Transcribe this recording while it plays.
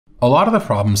A lot of the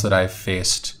problems that I've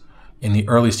faced in the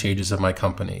early stages of my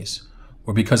companies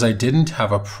were because I didn't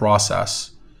have a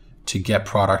process to get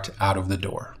product out of the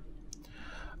door.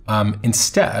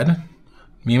 Instead,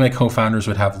 me and my co-founders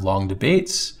would have long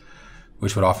debates,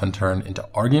 which would often turn into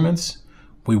arguments.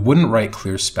 We wouldn't write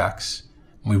clear specs,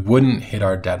 we wouldn't hit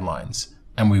our deadlines,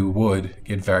 and we would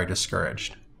get very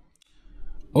discouraged.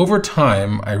 Over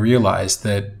time, I realized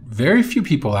that very few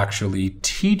people actually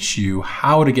teach you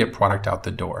how to get product out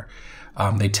the door.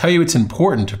 They tell you it's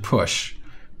important to push,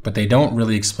 but they don't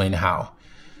really explain how.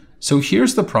 So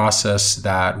here's the process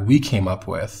that we came up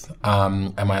with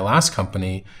at my last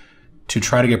company to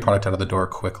try to get product out of the door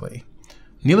quickly.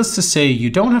 Needless to say, you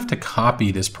don't have to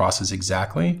copy this process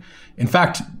exactly. In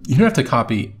fact, you don't have to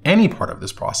copy any part of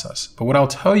this process. But what I'll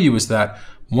tell you is that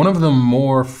one of the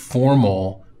more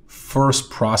formal first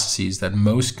processes that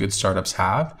most good startups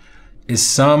have is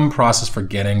some process for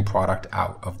getting product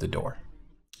out of the door.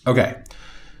 Okay,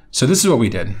 so this is what we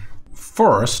did.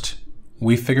 First,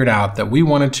 we figured out that we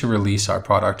wanted to release our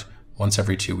product once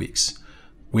every 2 weeks.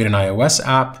 We had an iOS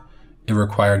app. It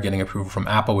required getting approval from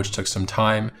Apple, which took some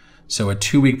time. So a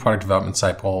 2-week product development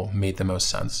cycle made the most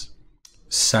sense.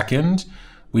 Second,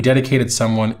 we dedicated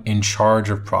someone in charge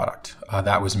of product.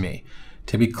 That was me.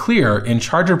 To be clear, in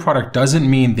charge of product doesn't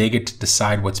mean they get to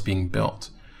decide what's being built.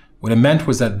 What it meant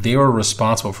was that they were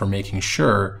responsible for making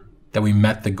sure that we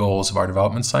met the goals of our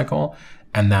development cycle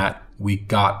and that we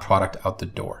got product out the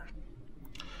door.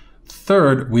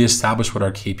 Third, we established what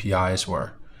our KPIs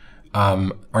were.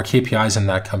 Our KPIs in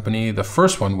that company, the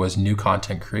first one was new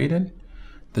content created.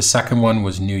 The second one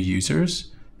was new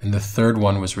users, and the third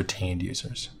one was retained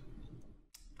users.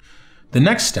 The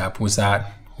next step was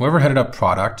that whoever headed up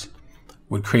product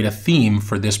would create a theme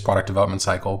for this product development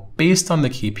cycle based on the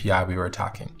KPI we were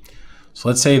attacking. So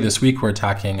let's say this week we're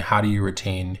attacking how do you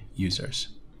retain users.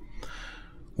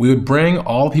 We would bring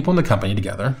all the people in the company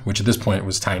together, which at this point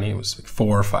was tiny, it was like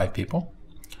 4 or 5 people,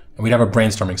 and we'd have a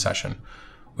brainstorming session.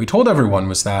 What we told everyone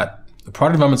was that the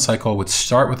product development cycle would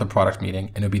start with a product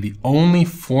meeting, and it would be the only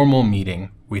formal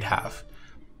meeting we'd have.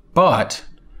 But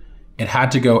it had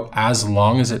to go as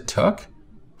long as it took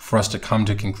for us to come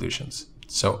to conclusions.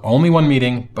 So only one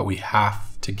meeting, but we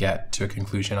have to get to a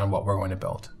conclusion on what we're going to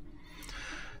build.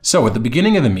 So at the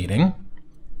beginning of the meeting,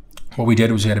 what we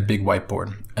did was we had a big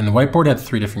whiteboard, and the whiteboard had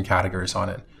 3 different categories on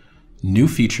it: new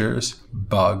features,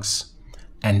 bugs,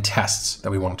 and tests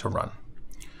that we wanted to run.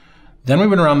 Then we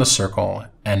went around the circle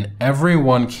and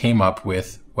everyone came up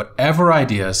with whatever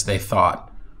ideas they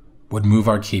thought would move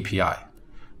our KPI.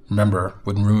 Remember,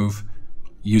 would move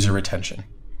user retention.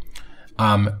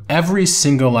 Every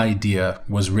single idea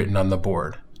was written on the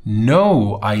board.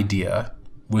 No idea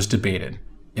was debated.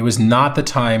 It was not the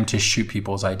time to shoot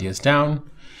people's ideas down.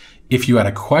 If you had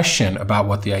a question about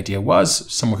what the idea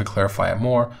was, someone could clarify it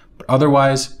more, but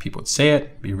otherwise people would say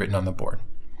it, be written on the board.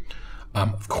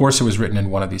 Of course, it was written in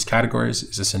one of these categories.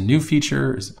 Is this a new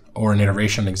feature or an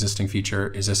iteration of an existing feature?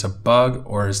 Is this a bug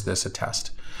or is this a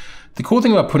test? The cool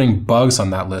thing about putting bugs on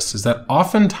that list is that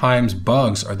oftentimes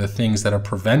bugs are the things that are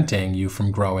preventing you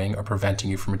from growing or preventing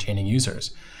you from retaining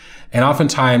users. And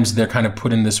oftentimes they're kind of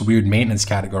put in this weird maintenance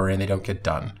category and they don't get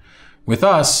done. With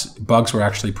us, bugs were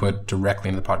actually put directly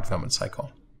into the product development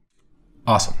cycle.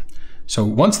 Awesome. So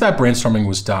once that brainstorming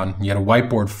was done, you had a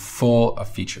whiteboard full of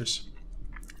features,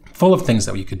 full of things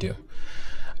that we could do.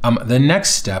 The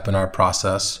next step in our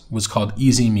process was called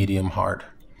easy, medium, hard.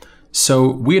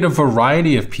 So we had a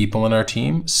variety of people in our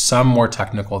team, some more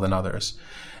technical than others.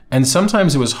 And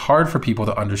sometimes it was hard for people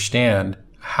to understand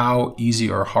how easy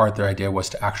or hard their idea was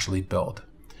to actually build.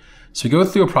 So we go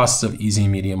through a process of easy,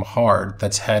 medium, hard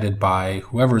that's headed by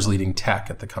whoever's leading tech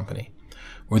at the company,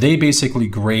 where they basically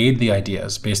grade the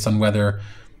ideas based on whether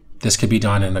this could be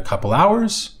done in a couple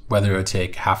hours, whether it would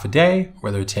take half a day,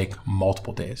 whether it would take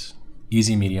multiple days.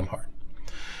 Easy, medium, hard.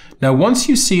 Now, once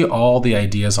you see all the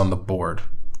ideas on the board,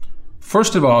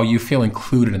 first of all, you feel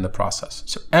included in the process.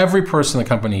 So every person in the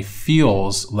company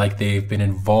feels like they've been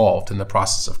involved in the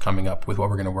process of coming up with what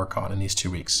we're going to work on in these 2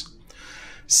 weeks.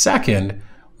 Second,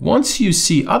 once you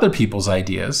see other people's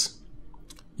ideas,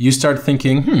 you start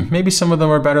thinking, maybe some of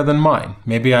them are better than mine.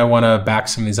 Maybe I want to back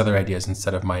some of these other ideas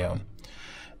instead of my own.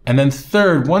 And then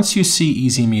third, once you see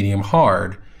easy, medium,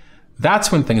 hard,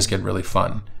 that's when things get really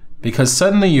fun, because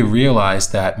suddenly you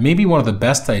realize that maybe one of the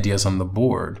best ideas on the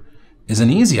board is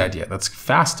an easy idea that's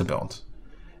fast to build.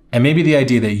 And maybe the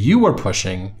idea that you were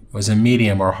pushing was a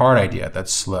medium or hard idea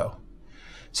that's slow.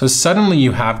 So suddenly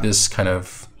you have this kind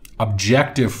of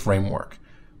objective framework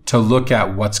to look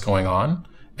at what's going on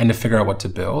and to figure out what to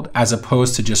build, as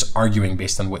opposed to just arguing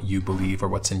based on what you believe or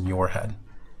what's in your head.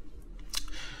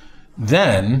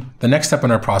 Then the next step in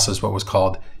our process is what was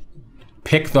called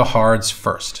pick the hards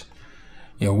first.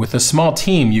 With a small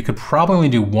team, you could probably only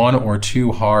do 1 or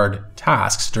 2 hard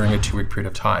tasks during a 2-week period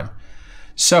of time.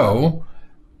 So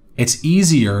it's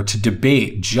easier to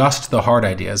debate just the hard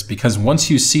ideas, because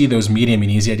once you see those medium and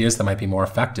easy ideas that might be more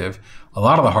effective, a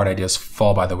lot of the hard ideas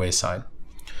fall by the wayside.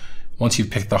 Once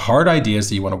you've picked the hard ideas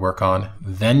that you want to work on,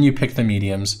 then you pick the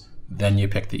mediums, then you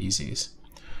pick the easies.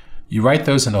 You write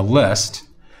those in a list,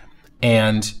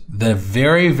 and the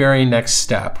very, very next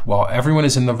step, while everyone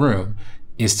is in the room,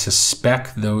 is to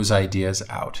spec those ideas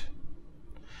out.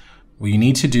 What you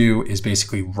need to do is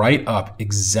basically write up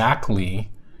exactly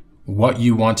what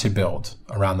you want to build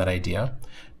around that idea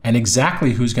and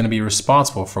exactly who's going to be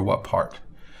responsible for what part.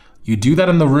 You do that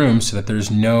in the room so that there's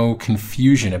no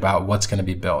confusion about what's going to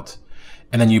be built.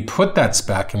 And then you put that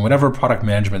spec in whatever product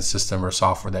management system or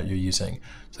software that you're using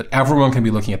so that everyone can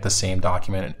be looking at the same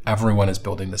document and everyone is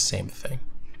building the same thing.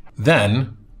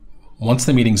 Then, once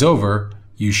the meeting's over,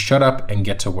 you shut up and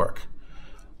get to work.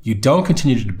 You don't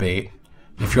continue to debate.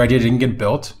 If your idea didn't get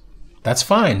built, that's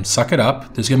fine. Suck it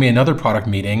up. There's going to be another product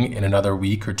meeting in another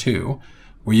week or 2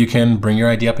 where you can bring your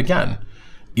idea up again.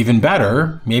 Even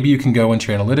better, maybe you can go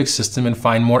into your analytics system and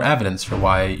find more evidence for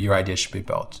why your idea should be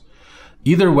built.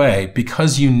 Either way,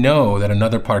 because you know that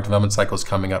another product development cycle is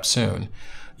coming up soon,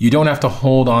 you don't have to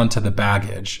hold on to the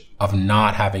baggage of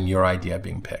not having your idea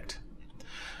being picked.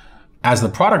 As the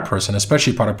product person,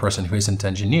 especially a product person who isn't an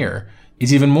engineer,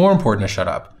 it's even more important to shut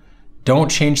up. Don't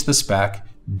change the spec.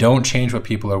 Don't change what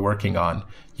people are working on.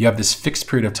 You have this fixed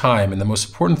period of time, and the most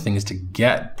important thing is to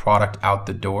get product out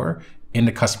the door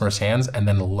into customers' hands and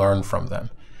then learn from them.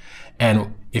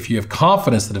 And if you have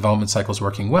confidence the development cycle is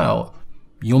working well,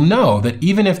 you'll know that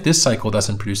even if this cycle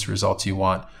doesn't produce the results you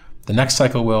want, the next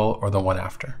cycle will, or the one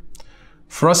after.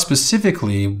 For us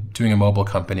specifically, doing a mobile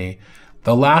company,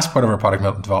 the last part of our product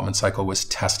development cycle was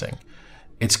testing.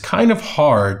 It's kind of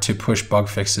hard to push bug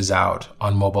fixes out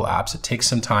on mobile apps. It takes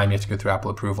some time. You have to go through Apple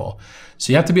approval.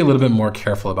 So you have to be a little bit more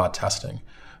careful about testing.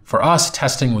 For us,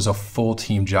 testing was a full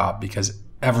team job because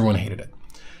everyone hated it.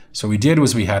 So what we did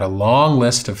was we had a long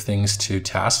list of things to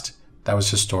test that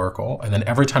was historical. And then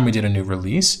every time we did a new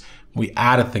release, we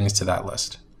added things to that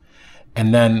list.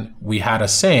 And then we had a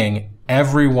saying,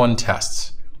 everyone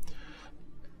tests.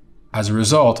 As a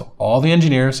result, all the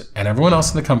engineers and everyone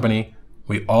else in the company,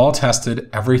 we all tested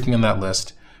everything on that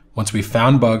list. Once we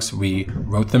found bugs, we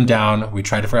wrote them down. We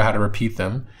tried to figure out how to repeat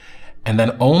them. And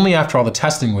then only after all the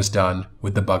testing was done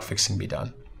would the bug fixing be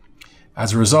done.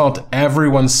 As a result,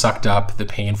 everyone sucked up the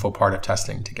painful part of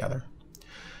testing together.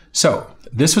 So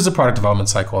this was a product development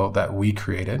cycle that we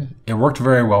created. It worked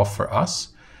very well for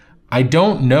us. I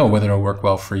don't know whether it'll work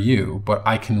well for you, but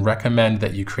I can recommend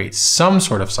that you create some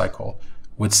sort of cycle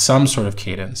with some sort of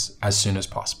cadence as soon as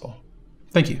possible.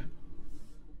 Thank you.